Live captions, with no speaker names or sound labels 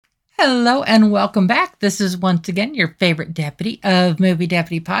Hello and welcome back. This is once again your favorite deputy of Movie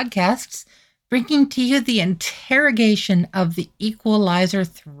Deputy Podcasts, bringing to you the interrogation of the Equalizer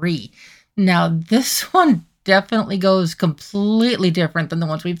 3. Now, this one definitely goes completely different than the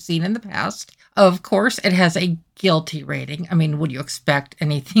ones we've seen in the past. Of course, it has a guilty rating. I mean, would you expect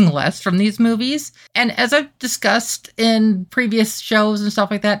anything less from these movies? And as I've discussed in previous shows and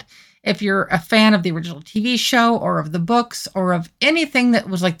stuff like that, if you're a fan of the original TV show or of the books or of anything that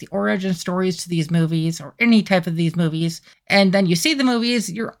was like the origin stories to these movies or any type of these movies, and then you see the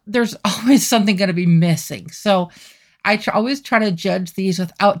movies, there's always something going to be missing. So I always try to judge these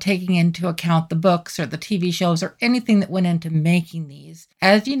without taking into account the books or the TV shows or anything that went into making these.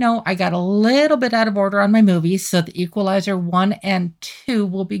 As you know, I got a little bit out of order on my movies, so the Equalizer 1 and 2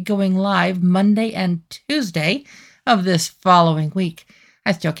 will be going live Monday and Tuesday of this following week.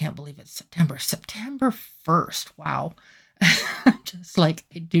 I still can't believe it's September 1st. Wow. Just like,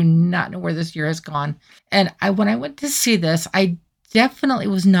 I do not know where this year has gone. And when I went to see this, I definitely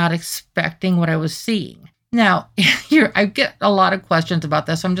was not expecting what I was seeing. Now, I get a lot of questions about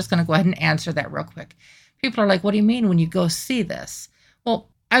this, so I'm just going to go ahead and answer that real quick. People are like, what do you mean when you go see this? Well,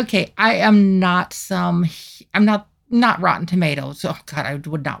 okay, I'm not Rotten Tomatoes. Oh, God, I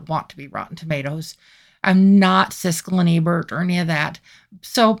would not want to be Rotten Tomatoes. I'm not Siskel and Ebert or any of that.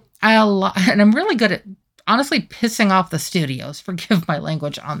 So and I'm really good at honestly pissing off the studios. Forgive my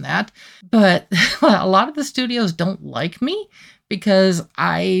language on that. But a lot of the studios don't like me because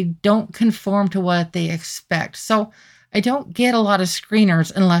I don't conform to what they expect. So I don't get a lot of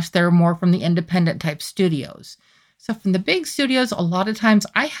screeners unless they're more from the independent type studios. So from the big studios, a lot of times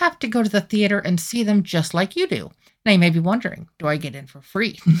I have to go to the theater and see them just like you do. Now, you may be wondering, do I get in for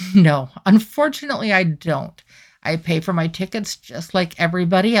free? No, unfortunately, I don't. I pay for my tickets just like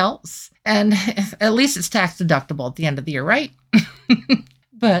everybody else. And at least it's tax deductible at the end of the year, right?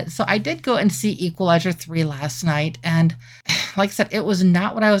 But so I did go and see Equalizer 3 last night. And like I said, it was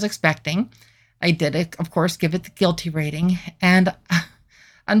not what I was expecting. I did, of course, give it the guilty rating. And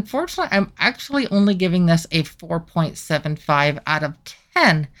unfortunately, I'm actually only giving this a 4.75 out of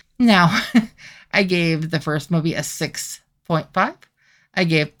 10. Now, I gave the first movie a 6.5. I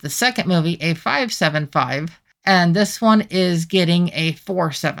gave the second movie a 5.75. And this one is getting a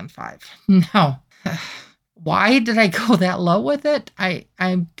 4.75. Now, why did I go that low with it?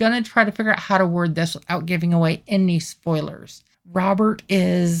 I'm going to try to figure out how to word this without giving away any spoilers. Robert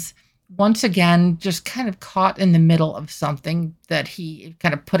is, once again, just kind of caught in the middle of something that he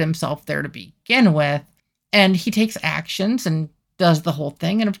kind of put himself there to begin with. And he takes actions and does the whole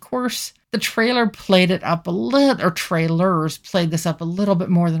thing. And of course, the trailer played it up a little, or trailers played this up a little bit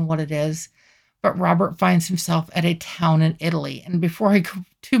more than what it is. But Robert finds himself at a town in Italy. And before I go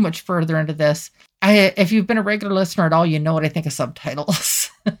too much further into this, if you've been a regular listener at all, you know what I think of subtitles.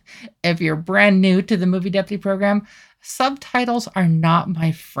 If you're brand new to the Movie Deputy program, subtitles are not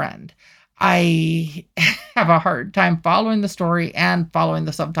my friend. I have a hard time following the story and following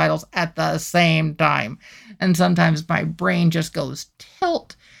the subtitles at the same time. And sometimes my brain just goes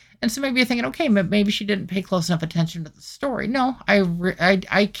tilt. And so maybe you're thinking, okay, maybe she didn't pay close enough attention to the story. No,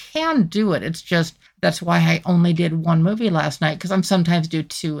 I can do it. It's just, that's why I only did one movie last night, because I'm sometimes do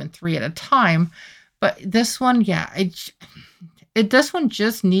 2 and 3 at a time. But this one, yeah, this one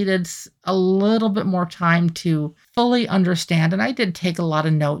just needed a little bit more time to fully understand. And I did take a lot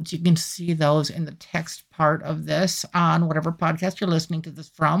of notes. You can see those in the text part of this on whatever podcast you're listening to this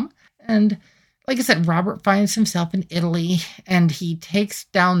from. And like I said, Robert finds himself in Italy and he takes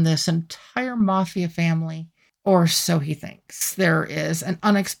down this entire mafia family, or so he thinks. There is an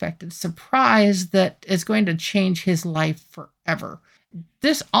unexpected surprise that is going to change his life forever.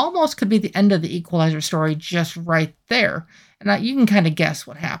 This almost could be the end of the Equalizer story just right there. And you can kind of guess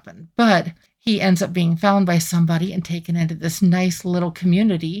what happened. But he ends up being found by somebody and taken into this nice little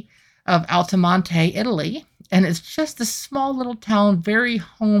community of Altamonte, Italy. And it's just a small little town, very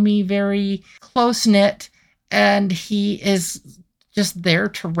homey, very close-knit. And he is just there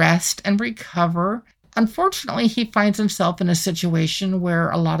to rest and recover. Unfortunately, he finds himself in a situation where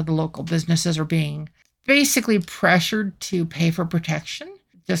a lot of the local businesses are being basically pressured to pay for protection.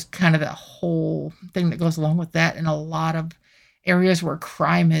 Just kind of the whole thing that goes along with that in a lot of areas where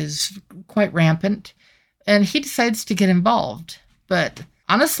crime is quite rampant. And he decides to get involved. But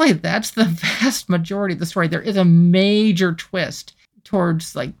honestly, that's the vast majority of the story. There is a major twist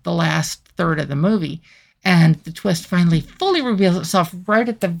towards like the last third of the movie. And the twist finally fully reveals itself right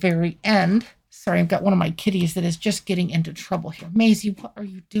at the very end. Sorry, I've got one of my kitties that is just getting into trouble here. Maisie, what are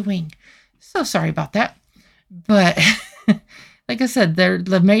you doing? So sorry about that. But like I said,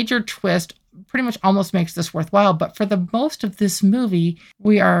 the major twist pretty much almost makes this worthwhile. But for the most of this movie,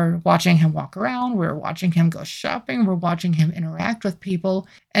 we are watching him walk around. We're watching him go shopping. We're watching him interact with people.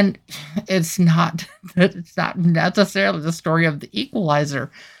 And it's not necessarily the story of the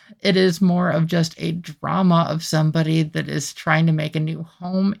Equalizer. It is more of just a drama of somebody that is trying to make a new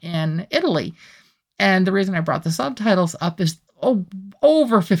home in Italy. And the reason I brought the subtitles up is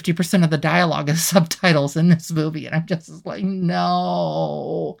over 50% of the dialogue is subtitles in this movie. And I'm just like,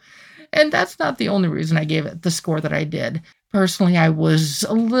 no. And that's not the only reason I gave it the score that I did. Personally, I was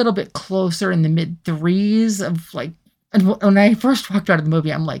a little bit closer in the mid threes of like, and when I first walked out of the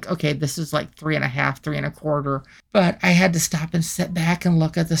movie, I'm like, okay, this is like 3.5, 3.25. But I had to stop and sit back and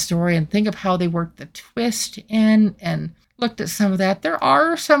look at the story and think of how they worked the twist in and looked at some of that. There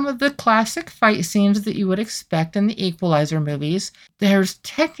are some of the classic fight scenes that you would expect in the Equalizer movies. There's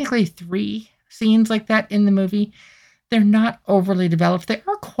technically 3 scenes like that in the movie. They're not overly developed. They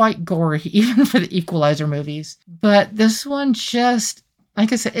are quite gory, even for the Equalizer movies. But this one just,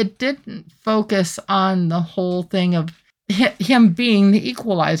 like I said, it didn't focus on the whole thing of him being the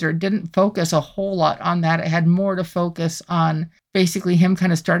Equalizer. It didn't focus a whole lot on that. It had more to focus on basically him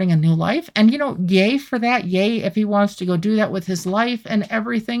kind of starting a new life. And, yay for that. Yay if he wants to go do that with his life and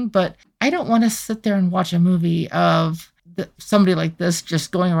everything. But I don't want to sit there and watch a movie of somebody like this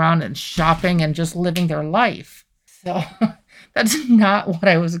just going around and shopping and just living their life. So that's not what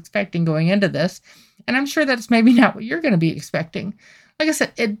I was expecting going into this. And I'm sure that's maybe not what you're going to be expecting. Like I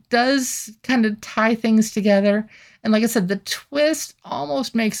said, it does kind of tie things together. And like I said, the twist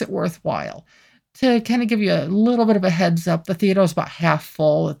almost makes it worthwhile. To kind of give you a little bit of a heads up, the theater was about half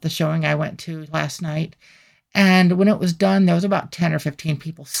full at the showing I went to last night. And when it was done, there was about 10 or 15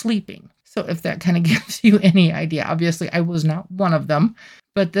 people sleeping. So if that kind of gives you any idea, obviously I was not one of them.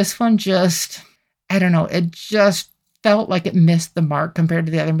 But this one just, I don't know, it just felt like it missed the mark compared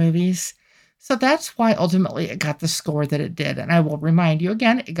to the other movies. So that's why ultimately it got the score that it did. And I will remind you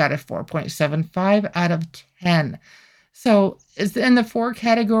again, it got a 4.75 out of 10. So it's in the 4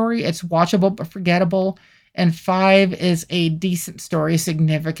 category. It's watchable but forgettable. And 5 is a decent story,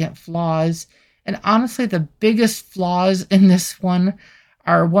 significant flaws. And honestly, the biggest flaws in this one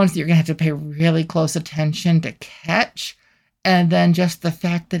are ones that you're going to have to pay really close attention to catch. And then just the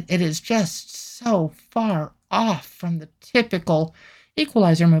fact that it is just so far off from the typical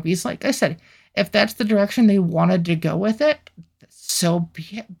Equalizer movies. Like I said, if that's the direction they wanted to go with it, so be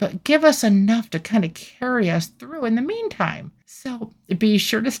it. But give us enough to kind of carry us through in the meantime. So be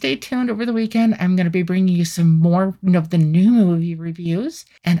sure to stay tuned over the weekend. I'm going to be bringing you some more of the new movie reviews.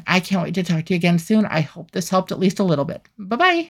 And I can't wait to talk to you again soon. I hope this helped at least a little bit. Bye-bye.